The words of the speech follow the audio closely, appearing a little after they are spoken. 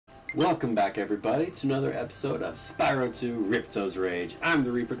Welcome back, everybody, to another episode of Spyro 2 Riptos Rage. I'm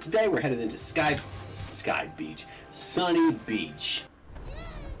the Reaper. Today we're headed into Sunny Beach.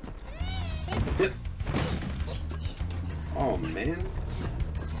 Yep. Oh, man.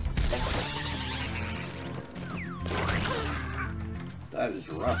 That is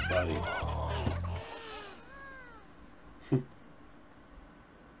rough, buddy.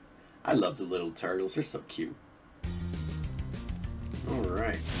 I love the little turtles. They're so cute.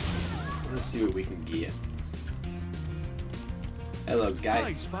 Alright. Let's see what we can get. Hello, guy.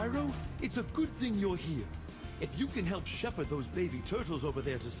 Hi, Spyro. It's a good thing you're here. If you can help shepherd those baby turtles over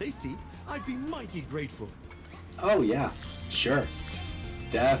there to safety, I'd be mighty grateful. Oh, yeah. Sure.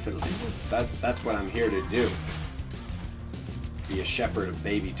 Definitely. That's what I'm here to do. Be a shepherd of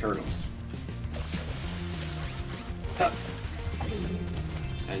baby turtles. Huh.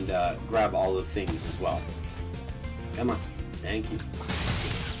 And grab all the things as well. Come on. Thank you.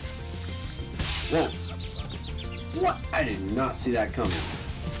 Whoa. What? I did not see that coming.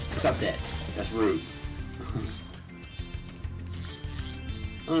 Stop that. That's rude.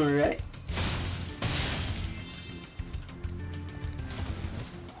 Alright.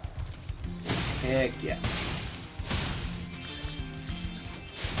 Heck yeah.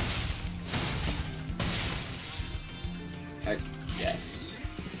 Heck yes.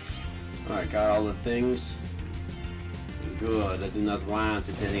 Alright, got all the things. Good, I do not want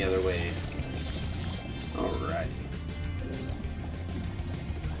it any other way. Alright.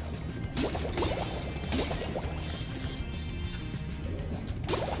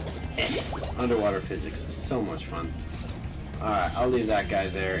 Underwater physics is so much fun. Alright, I'll leave that guy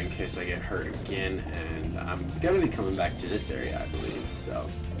there in case I get hurt again, and I'm gonna be coming back to this area, I believe, so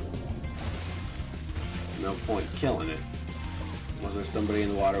no point killing it. Was there somebody in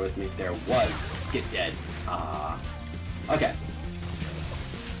the water with me? There was. Get dead. Okay.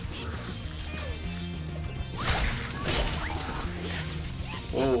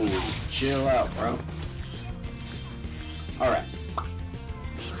 Whoa, chill out, bro. Alright.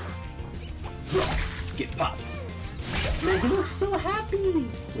 Get popped. Man, he looks so happy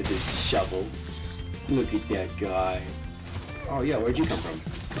with his shovel. Look at that guy. Oh, yeah, where'd you come from?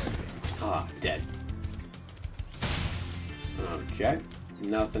 Ah, dead. Okay.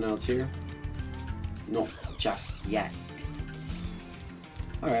 Nothing else here? Not just yet.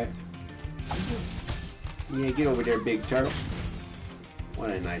 Alright. Yeah, get over there, big turtle. What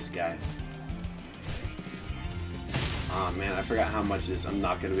a nice guy. Aw, oh, man, I forgot how much this I'm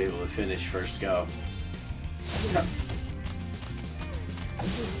not going to be able to finish first go.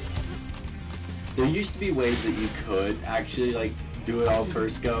 There used to be ways that you could actually, like, do it all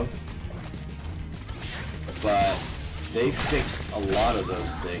first go. But they fixed a lot of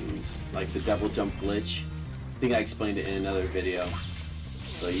those things, like the double jump glitch. I think I explained it in another video.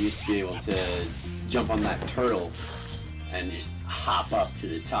 So you used to be able to jump on that turtle and just hop up to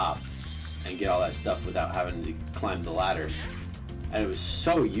the top and get all that stuff without having to climb the ladder. And it was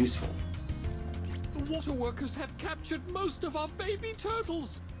so useful. The water workers have captured most of our baby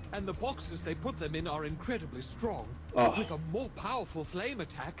turtles, and the boxes they put them in are incredibly strong. Oh. With a more powerful flame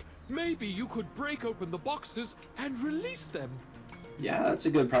attack, maybe you could break open the boxes and release them. Yeah, that's a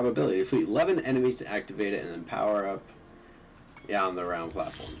good probability. Defeat 11 enemies to activate it and then power up. Yeah, on the round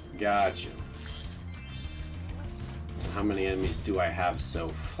platform. Gotcha. So how many enemies do I have so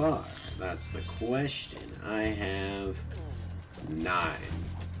far? That's the question. I have 9.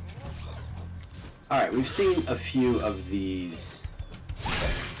 Alright, we've seen a few of these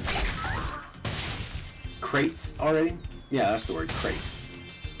crates already. Yeah, that's the word, crate.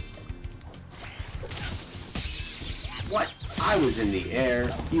 What? I was in the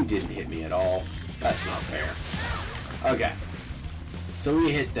air. You didn't hit me at all. That's not fair. Okay. So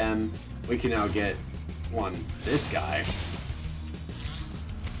we hit them. We can now get 1, this guy.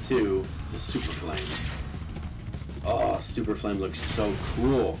 2, the Super Flame. Oh, Super Flame looks so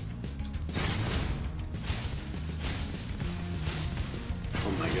cool.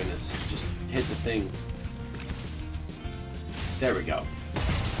 Oh my goodness. Just hit the thing. There we go.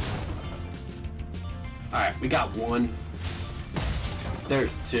 Alright, we got 1.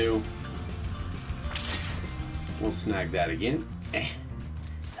 There's 2. We'll snag that again. Hey.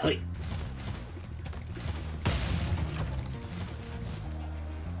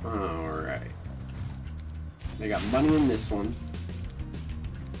 Alright. They got money in this one.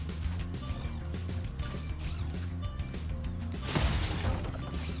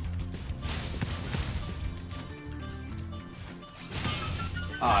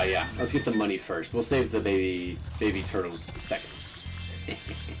 Ah, yeah. Let's get the money first. We'll save the baby turtles second.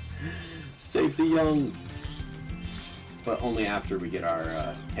 Save the young. but only after we get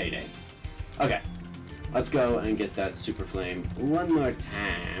our payday. Okay, let's go and get that super flame one more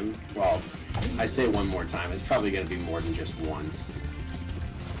time. Well, I say one more time. It's probably going to be more than just once,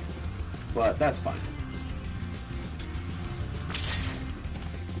 but that's fine.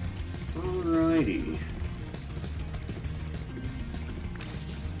 Alrighty.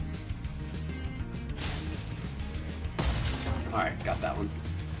 Alright, got that one.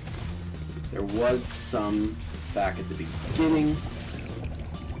 There was some back at the beginning.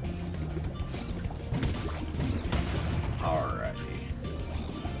 Alrighty.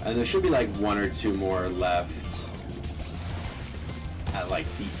 And there should be like one or two more left at like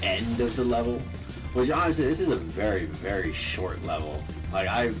the end of the level. Which honestly, this is a very, very short level. Like,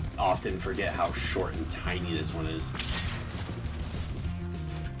 I often forget how short and tiny this one is.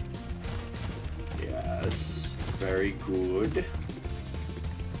 Yes, very good.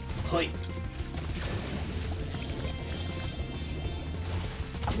 Hoi!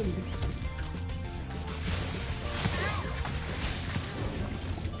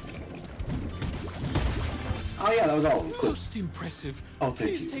 Oh yeah, that was all of them. Cool. Most impressive. Oh, thank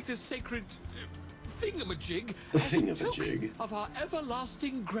Please you. take this sacred thingamajig as a Thingamajig. token of our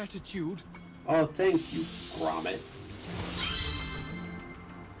everlasting gratitude. Oh, thank you, Gromit.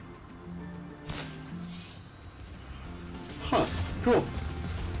 Huh, cool.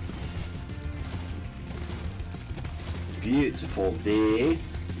 Beautiful day.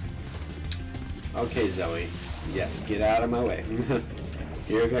 Okay, Zoe. Yes, get out of my way.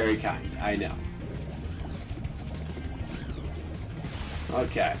 You're very kind, I know.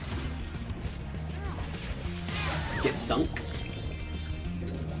 Okay. Get sunk.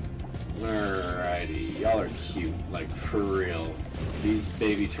 Alrighty, y'all are cute, like for real. These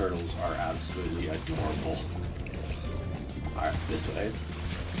baby turtles are absolutely adorable. Alright, this way.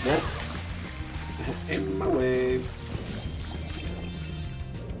 Whoa. In my way.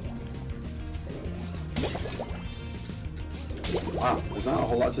 Wow, there's not a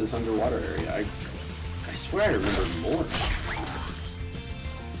whole lot to this underwater area. I swear I remember more.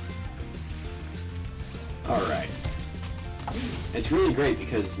 Alright. It's really great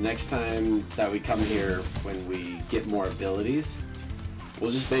because next time that we come here, when we get more abilities,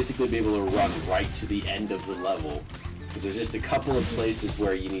 we'll just basically be able to run right to the end of the level. Because there's just a couple of places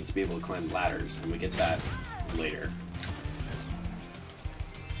where you need to be able to climb ladders, and we get that later.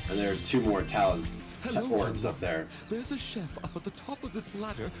 And there are two more orbs up there. There's a chef up at the top of this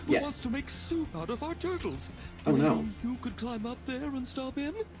ladder who Yes. wants to make soup out of our turtles. Oh, no. You could climb up there and stop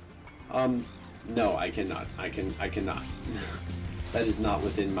him? No, I cannot. I cannot. That is not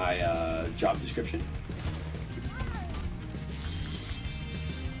within my job description.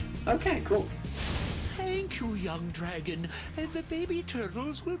 Okay, cool. Thank you, young dragon. The baby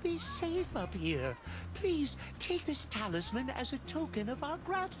turtles will be safe up here. Please take this talisman as a token of our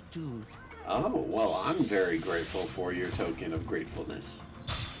gratitude. Oh, well, I'm very grateful for your token of gratefulness.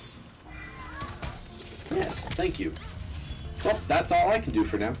 Yes, thank you. Well, that's all I can do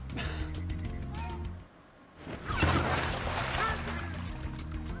for now.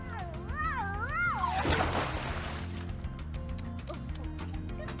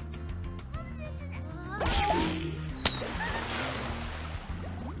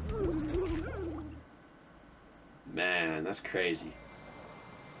 Man, that's crazy.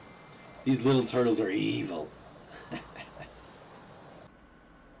 These little turtles are evil.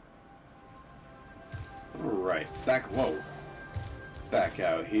 Alright, whoa. Back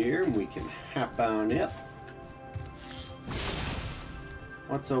out here, and we can hop on up.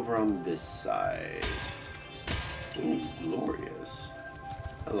 What's over on this side? Ooh, glorious.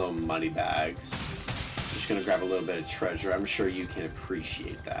 Hello, money bags. Just gonna grab a little bit of treasure. I'm sure you can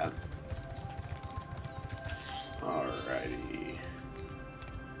appreciate that. Alrighty.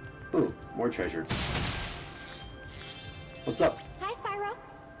 Ooh, more treasure. What's up? Hi, Spyro.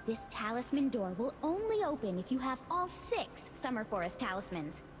 This talisman door will only open if you have all 6 Summer Forest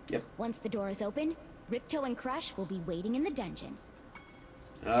talismans. Yep. Once the door is open, Ripto and Crush will be waiting in the dungeon.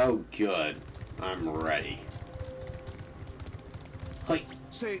 Oh, good. I'm ready. Hey.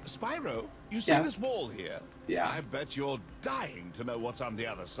 Say, Spyro, you see Yeah. this wall here? Yeah. I bet you're dying to know what's on the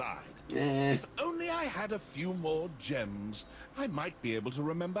other side. Eh. If only I had a few more gems, I might be able to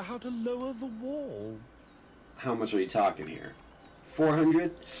remember how to lower the wall. How much are you talking here?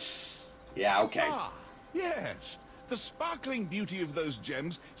 400? Yeah, okay. Ah, yes. The sparkling beauty of those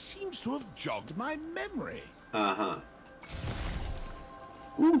gems seems to have jogged my memory. Uh-huh.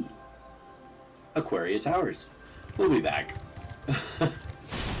 Ooh. Aquaria Towers. We'll be back.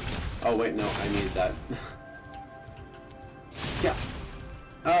 Oh, wait, no, I need that. Yeah.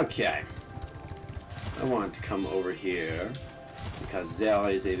 Okay. I want to come over here because there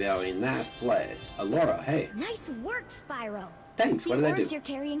is a very nice place. Alora, hey. Nice work, Spyro. Thanks. What did I do? The orbs you're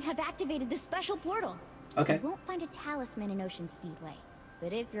carrying have activated the special portal. Okay. You won't find a talisman in Ocean Speedway,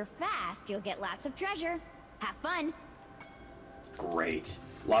 but if you're fast, you'll get lots of treasure. Have fun. Great.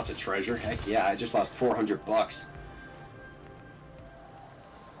 Lots of treasure. Heck yeah, I just lost 400 bucks.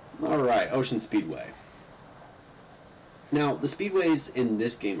 Alright, Ocean Speedway. Now, the speedways in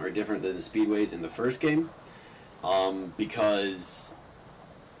this game are different than the speedways in the first game, because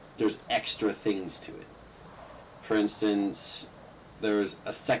there's extra things to it. For instance, there's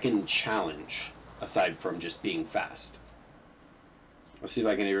a second challenge, aside from just being fast. Let's see if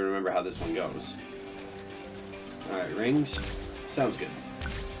I can even remember how this one goes. Alright, rings. Sounds good.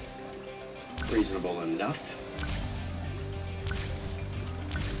 Reasonable enough.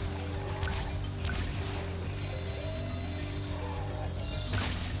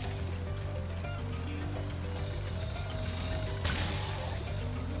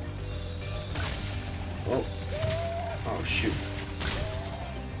 Whoa. Oh, shoot.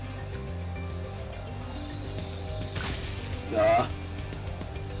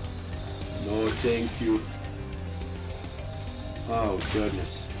 No, thank you. Oh,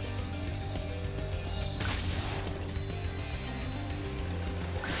 goodness.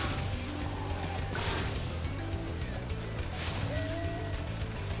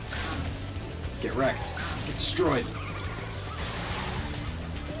 Get wrecked. Get destroyed.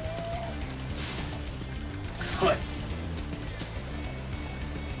 What?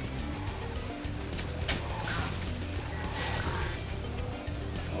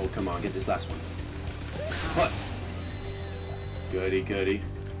 Oh, come on. Get this last one. What? Goody, goody.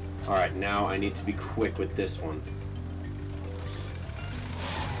 Alright, now I need to be quick with this one.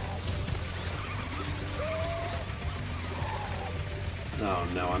 Oh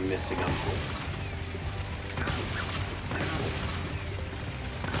no, I'm missing them.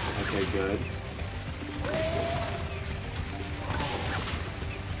 Okay, good.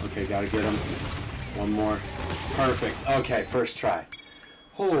 Okay, gotta get him. One more. Perfect. Okay, first try.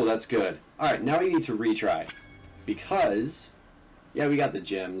 Oh, that's good. Alright, now we need to retry. Because, yeah, we got the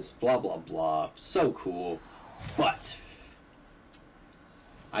gems, blah, blah, blah. So cool. But,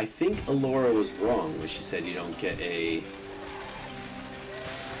 I think Alora was wrong when she said you don't get any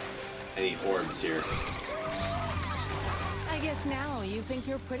orbs here. I guess now you think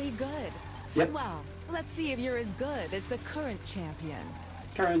you're pretty good. Yep. Well, let's see if you're as good as the current champion.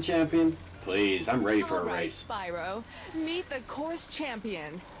 Current champion? Please, I'm ready for a All right, race. Spyro, meet the course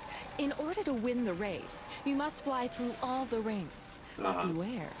champion. In order to win the race, you must fly through all the rings. But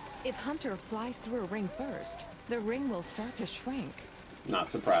beware, if Hunter flies through a ring first, the ring will start to shrink. Not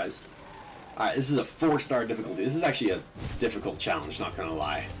surprised. Alright, this is a 4-star difficulty. This is actually a difficult challenge, not gonna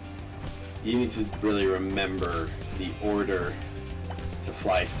lie. You need to really remember the order to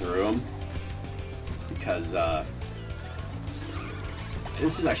fly through them. Because,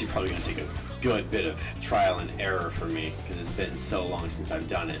 this is actually probably going to take a good bit of trial and error for me, because it's been so long since I've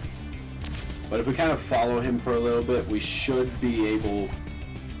done it. But if we kind of follow him for a little bit, we should be able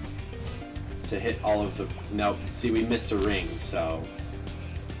to hit all of the... Nope, see, we missed a ring, so...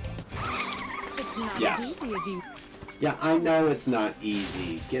 It's not Yeah. as easy as you... Yeah, I know it's not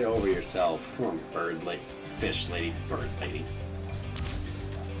easy. Get over yourself. Come on, bird lady. Fish lady. Bird lady.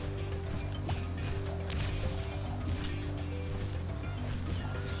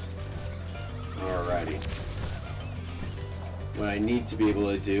 Alrighty. What I need to be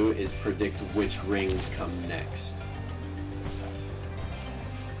able to do is predict which rings come next.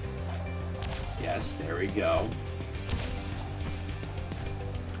 Yes, there we go.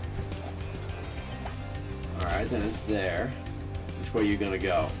 Alright, then it's there. Which way are you gonna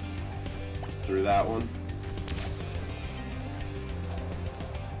go? Through that one?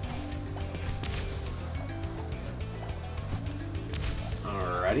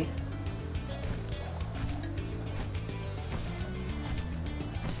 Alrighty.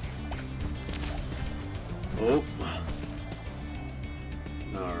 Oh.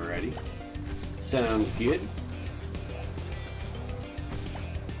 Alrighty. Sounds good.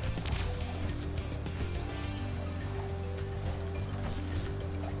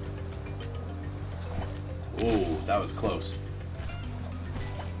 Oh, that was close.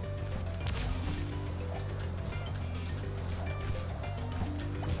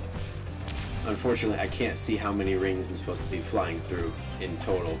 Unfortunately, I can't see how many rings I'm supposed to be flying through in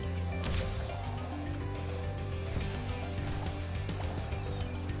total.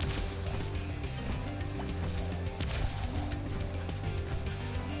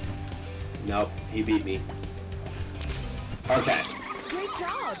 Nope, he beat me. Okay. Great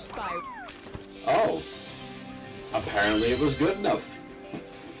job, Spyro. Oh. Apparently it was good enough.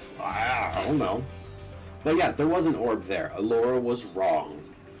 I don't know. But yeah, there was an orb there. Allura was wrong.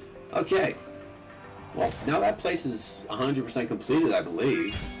 Okay. Well, now that place is 100% completed, I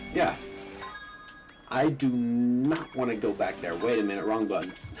believe. Yeah. I do not want to go back there. Wait a minute, wrong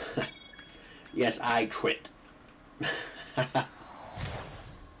button. Yes, I quit.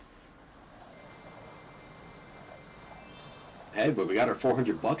 Hey, but we got our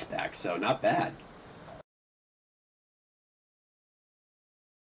 $400 back, so not bad.